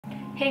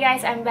Hey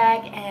guys, I'm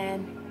back,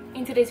 and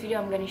in today's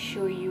video I'm going to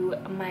show you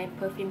my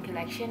perfume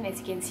collection. As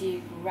you can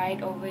see right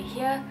over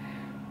here,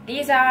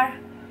 these are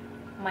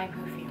my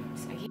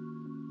perfumes. Okay,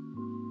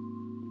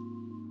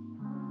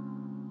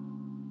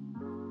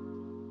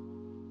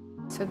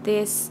 so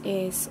this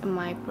is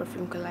my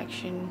perfume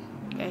collection,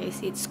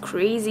 guys. It's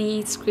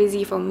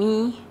crazy for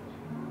me.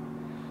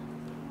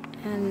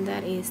 And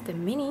that is the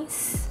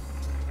minis,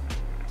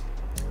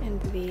 and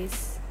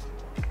this,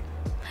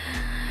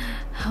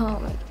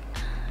 oh my god.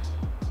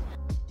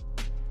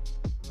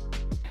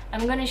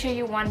 I'm gonna show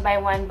you one by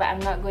one, but I'm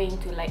not going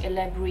to like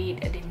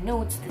elaborate the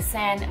notes, the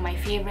scent, my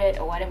favorite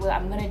or whatever.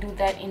 I'm gonna do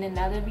that in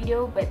another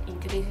video, but in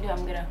today's video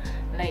I'm gonna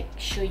like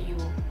show you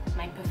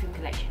my perfume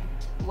collection.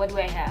 What do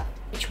I have,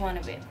 each one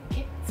of it.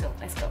 Okay, so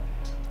let's go.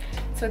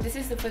 So this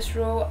is the first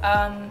row.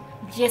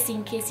 Just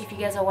in case if you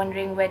guys are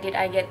wondering where did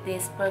I get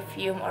this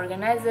perfume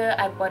organizer,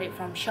 I bought it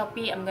from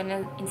Shopee. I'm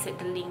gonna insert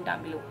the link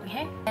down below.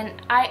 Okay, and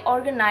I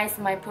organized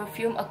my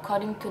perfume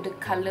according to the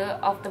color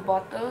of the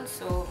bottle.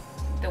 So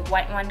the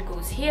white one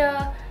goes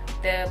here,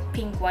 the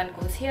pink one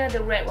goes here,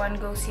 the red one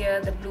goes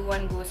here, the blue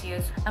one goes here.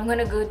 So I'm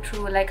gonna go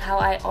through like how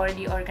I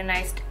already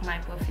organized my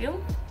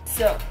perfume.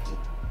 So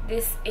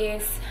this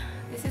is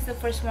the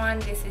first one.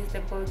 This is the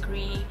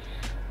Bulgari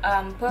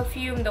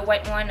perfume, the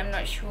white one. I'm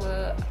not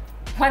sure.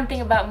 One thing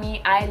about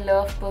me, I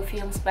love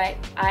perfumes, but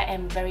I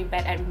am very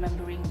bad at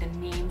remembering the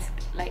names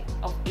like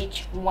of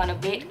each one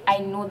of it. I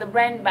know the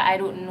brand, but I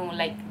don't know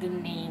like the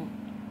name.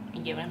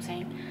 You get what I'm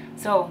saying?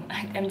 So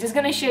I'm just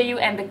gonna show you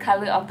and the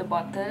color of the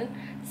bottle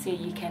so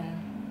you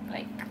can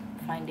like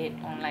find it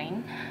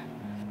online.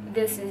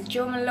 This is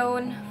Jo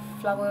Malone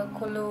Flower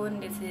Cologne.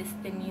 This is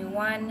the new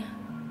one.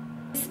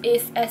 This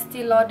is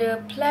Estee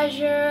Lauder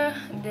Pleasure.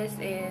 This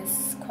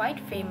is quite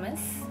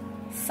famous.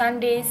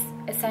 Sunday's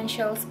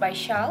Essentials by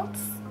Charles.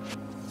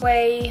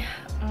 Way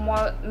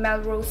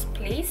Melrose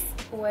Place.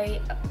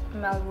 Way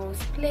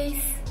Melrose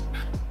Place.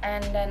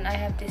 And then I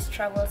have this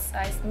travel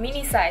size,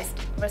 mini sized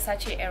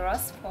Versace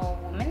Eros for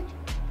women.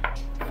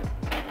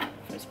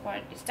 First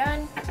part is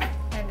done.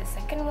 And the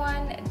second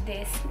one,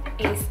 this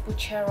is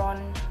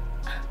Boucheron.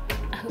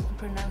 I hope I'm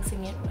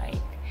pronouncing it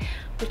right.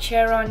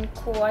 Boucheron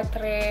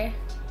Quatre.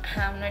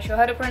 I'm not sure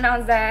how to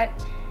pronounce that.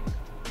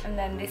 And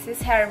then this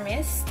is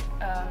Hermes.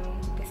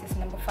 This is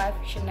number 5,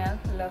 Chanel.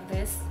 Love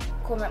this.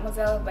 Cool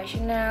Mademoiselle by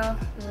Chanel.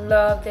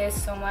 Love this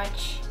so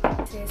much.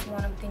 This is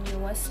one of the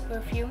newest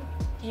perfume.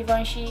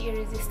 Givenchy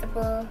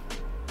Irresistible.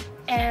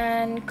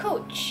 And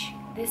Coach.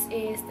 This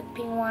is the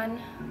pink one.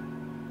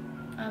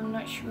 I'm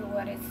not sure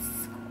what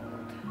it's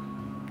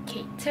called.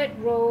 Okay, third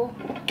row.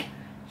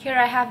 Here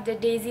I have the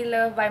Daisy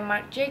Love by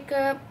Marc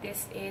Jacob.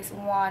 This is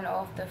one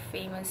of the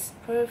famous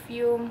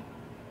perfume.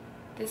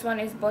 This one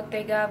is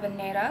Bottega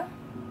Veneta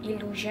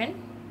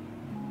Illusion.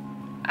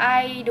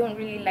 I don't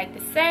really like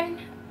the scent.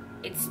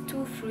 It's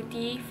too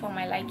fruity for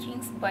my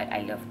likings, but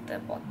I love the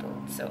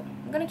bottle, so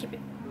I'm gonna keep it.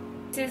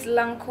 This is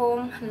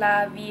Lancôme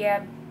La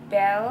Vie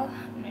Belle.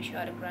 I'm not sure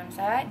how to pronounce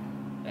that,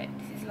 but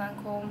this is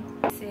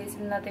Lancôme. This is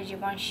another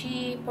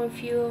Givenchy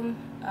perfume,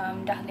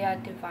 Dahlia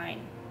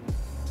Divine.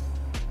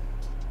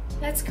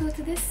 Let's go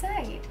to this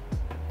side.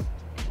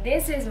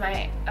 This is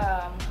my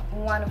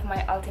one of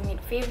my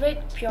ultimate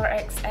favorite, Pure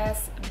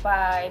XS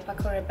by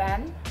Paco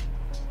Rabanne.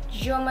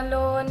 Jo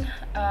Malone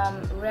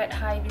Red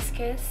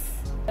Hibiscus.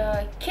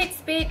 Kate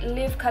Spade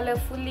Live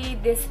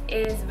Colorfully. This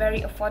is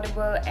very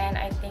affordable, and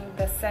I think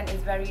the scent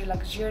is very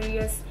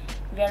luxurious,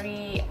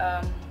 very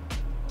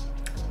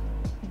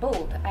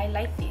bold. I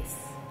like this.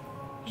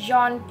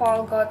 Jean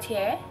Paul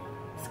Gaultier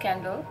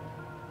Scandal.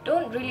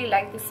 Don't really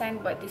like the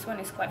scent, but this one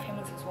is quite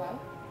famous as well.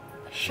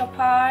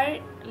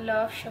 Chopard.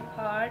 Love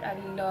Chopard. I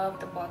love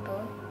the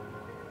bottle.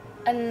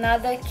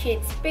 Another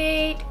Kate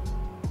Spade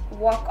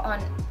Walk on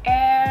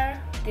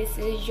Air. This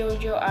is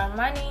Giorgio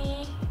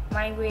Armani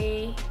My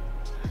Way.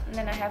 And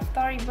then I have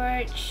Tory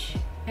Burch.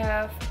 I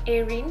have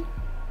Erin.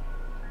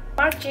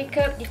 Marc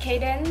Jacob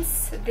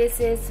Decadence. This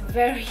is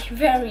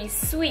very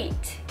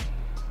sweet.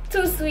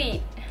 Too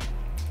sweet.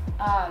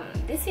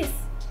 This is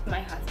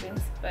my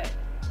husband's, but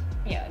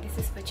yeah, this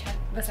is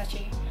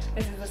Versace.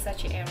 This is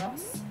Versace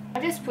Eros.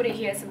 I just put it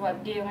here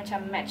sebab dia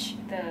macam match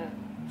the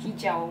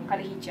hijau,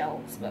 color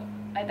hijau, sebab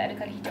I tak ada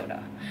color hijau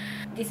dah.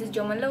 This is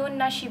Jo Malone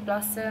Nashi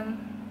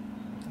Blossom.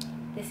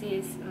 This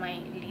is my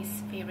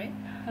least favorite.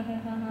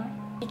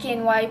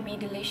 DKNY Be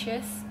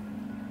Delicious.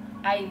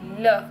 I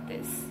love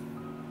this.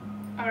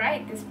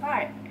 Alright, this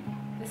part.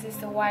 This is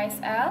the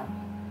YSL.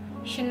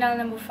 Chanel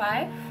number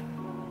 5.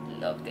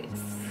 Love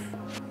this.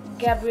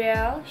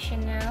 Gabrielle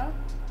Chanel.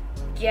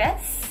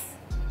 Yes.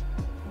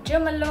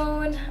 Jo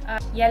Malone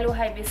Yellow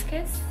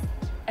Hibiscus.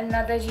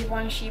 Another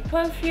Givenchy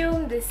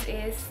perfume. This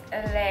is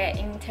Le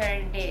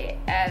Interdit.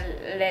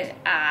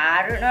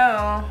 I don't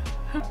know.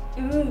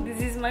 Ooh, this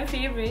is my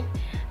favorite.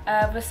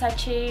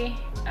 Versace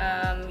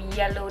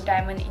Yellow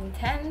Diamond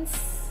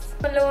Intense.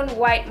 Malone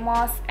White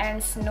Moss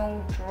and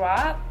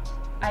Snowdrop.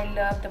 I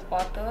love the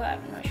bottle. I'm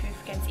not sure if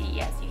you can see.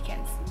 Yes, you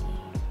can see.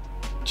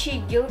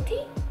 Chi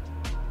Guilty.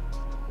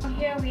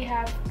 Here we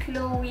have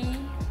Chloe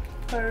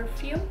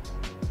perfume.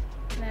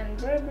 And then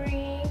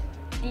Burberry,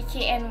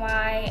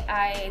 DKNY.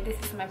 This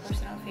is my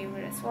personal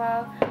favorite as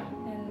well.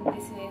 And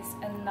this is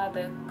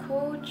another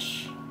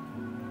Coach.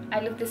 I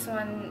love this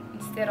one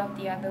instead of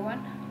the other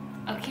one.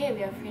 Okay,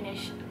 we have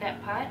finished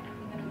that part.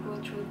 I'm gonna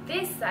go through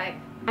this side.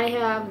 I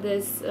have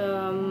this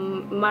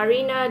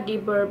Marina de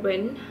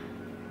Bourbon.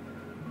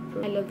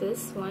 I love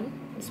this one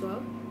as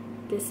well.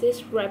 This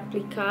is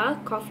Replica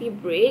Coffee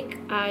Break.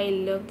 I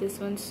love this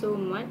one so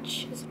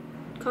much.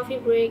 Coffee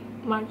Break,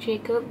 Marc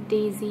Jacob,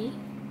 Daisy.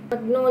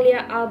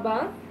 Magnolia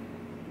Alba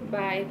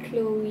by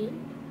Chloe.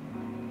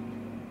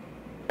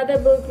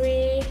 Another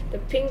Bulgari, the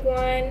pink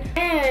one,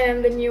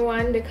 and the new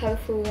one, the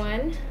colorful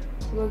one,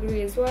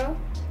 Bulgari as well.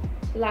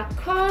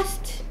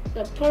 Lacoste,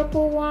 the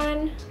purple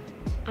one.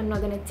 I'm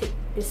not gonna take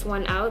this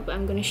one out, but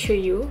I'm gonna show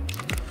you.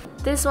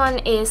 This one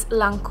is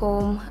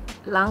Lancome,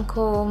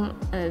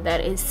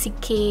 that is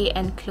CK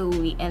and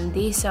Chloe, and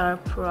these are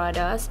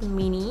Prada's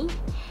mini.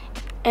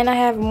 And I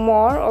have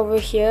more over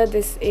here.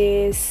 This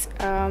is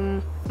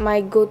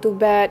my go-to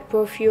bed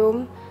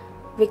perfume,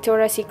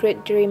 Victoria's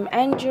Secret Dream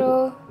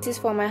Angel. This is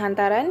for my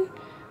hantaran.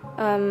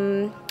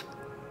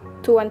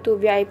 212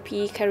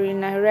 VIP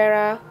Carolina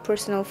Herrera,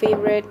 personal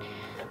favorite.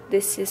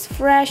 This is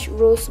Fresh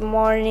Rose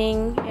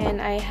Morning, and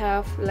I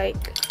have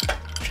like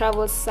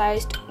travel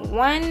sized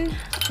one.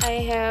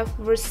 I have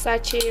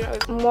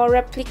Versace, more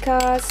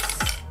replicas.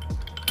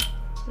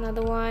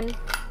 Another one.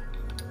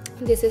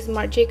 This is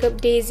Marc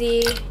Jacob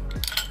Daisy.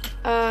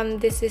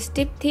 This is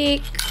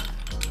Diptyque.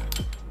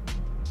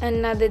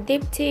 Another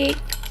Diptyque.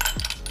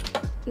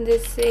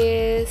 This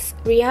is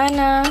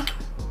Rihanna.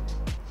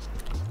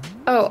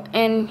 Oh,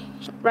 and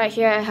right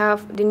here I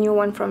have the new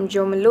one from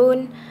Jo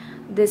Malone.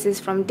 This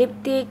is from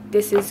Diptyque.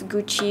 This is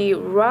Gucci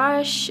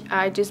Rush.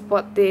 I just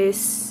bought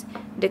this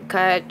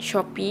dekat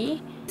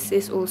Shopee. This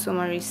is also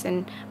my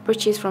recent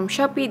purchase from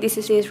Shopee. This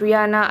is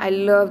Rihanna. I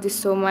love this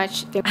so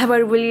much. I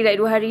baru beli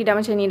like 2 hari dah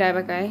macam ni dah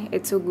pakai.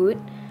 It's so good.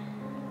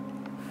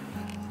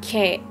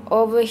 Okay,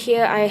 over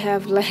here I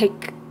have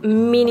like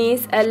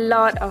minis, a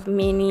lot of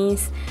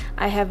minis.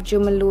 I have Jo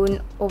Malone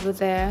over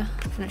there.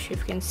 I'm not sure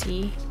if you can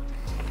see.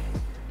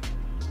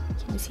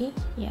 Can you see?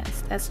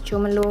 Yes, that's Jo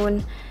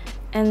Malone.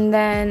 And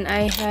then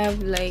I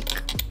have like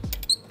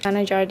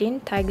Hannah Jardin,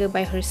 Tiger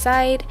by Her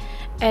Side,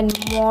 and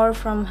more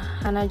from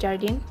Hannah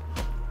Jardin.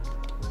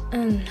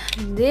 And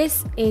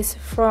this is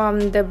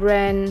from the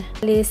brand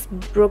Alice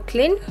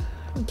Brooklyn.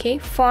 Okay,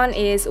 Fawn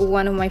is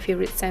one of my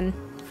favorite scents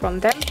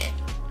from them.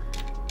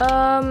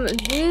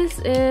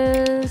 This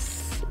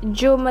is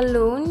Jo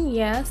Malone.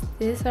 Yes,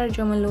 these are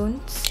Jo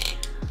Malones.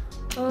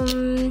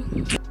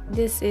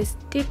 This is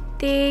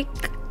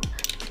Diptyque.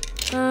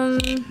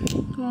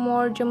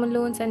 More Jo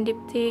Malones and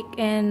Diptyque,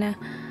 and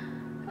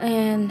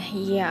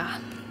yeah,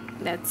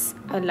 that's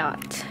a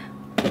lot.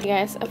 Okay,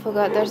 guys, I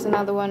forgot there's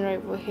another one right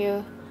over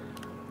here.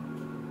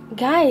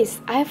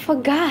 Guys, I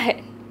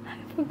forgot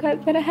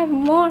that I have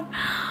more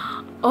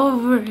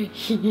over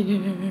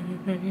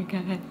here,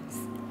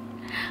 guys.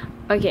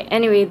 Okay,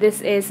 anyway, this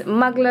is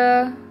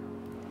Mugler.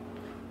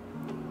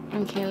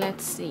 Okay,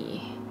 let's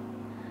see.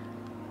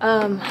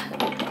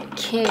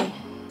 Okay,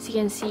 as you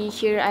can see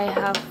here, I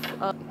have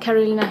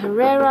Carolina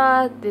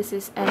Herrera. This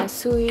is Anna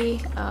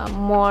Sui.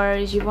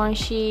 More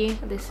Givenchy.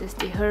 This is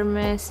the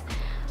Hermes.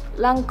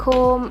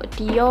 Lancome,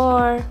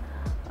 Dior,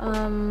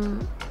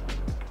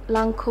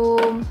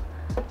 Lancome,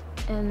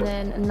 and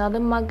then another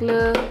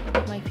Mugler,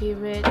 my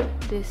favorite.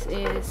 This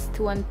is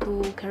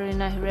 212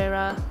 Carolina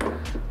Herrera,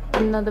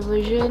 another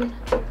version.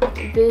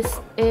 This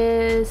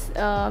is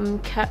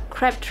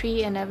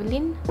Crabtree and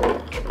Evelyn.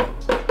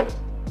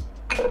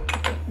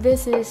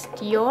 This is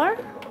Dior,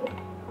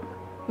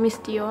 Miss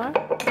Dior.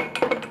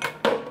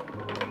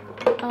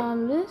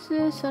 This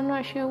is, I'm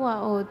not sure what.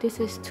 Oh, this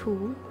is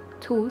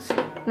Tools.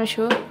 Not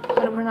sure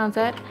how to pronounce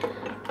that.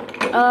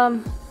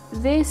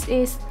 This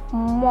is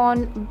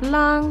Mont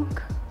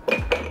Blanc.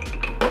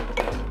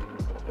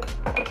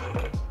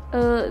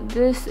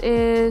 This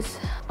is,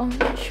 I'm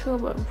not sure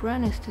what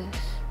brand is this.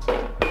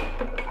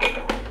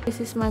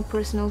 This is my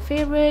personal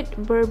favorite,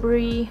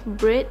 Burberry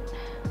Brit,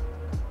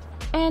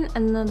 and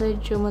another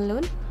Jo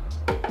Malone.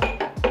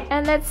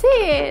 And that's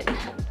it.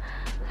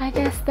 I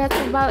guess that's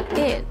about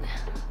it.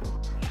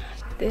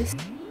 This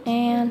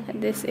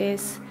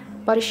is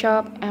Body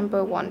Shop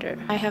Amber Wonder.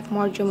 I have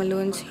more Jo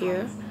Malones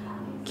here.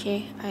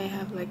 Okay, I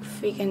have like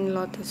Fig and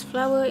Lotus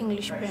Flower,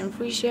 English Pear and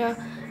Freesia,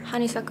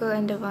 Honeysuckle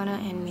and Gabbana,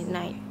 and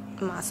Midnight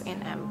Mask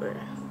and Amber.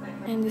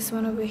 And this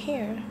one over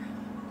here.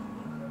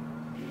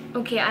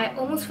 Okay, I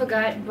almost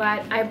forgot,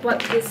 but I bought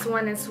this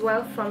one as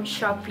well from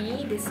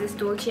Shopee. This is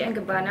Dolce and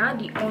Gabbana,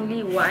 the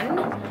only one.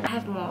 I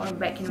have more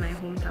back in my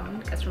hometown,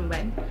 because from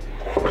Ben.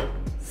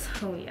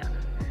 So yeah,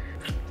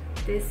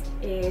 this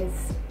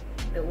is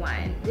the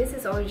one. This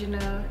is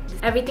original.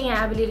 Everything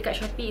I beli dekat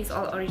Shopee is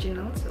all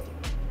original. So,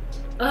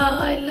 oh,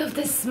 I love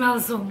the smell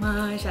so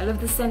much. I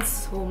love the scent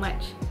so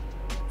much.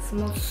 It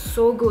smells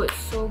so good,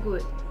 so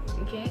good.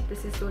 Okay,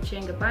 this is Dolce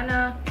and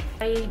Gabbana.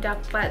 I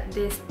dapat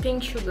this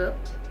pink sugar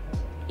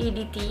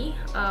EDT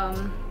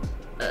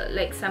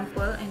like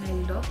sample, and I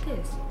love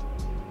this.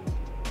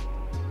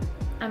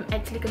 I'm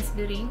actually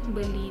considering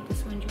beli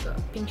this one juga,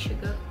 pink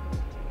sugar.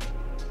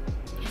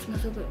 It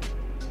smells so good.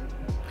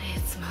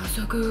 It smells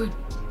so good.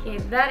 Okay,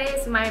 that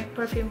is my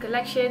perfume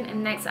collection,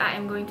 and next I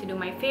am going to do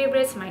my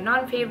favorites, my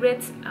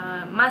non-favorites,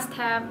 must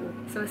have,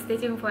 so stay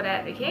tuned for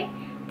that. Okay,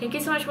 thank you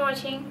so much for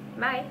watching.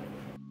 Bye.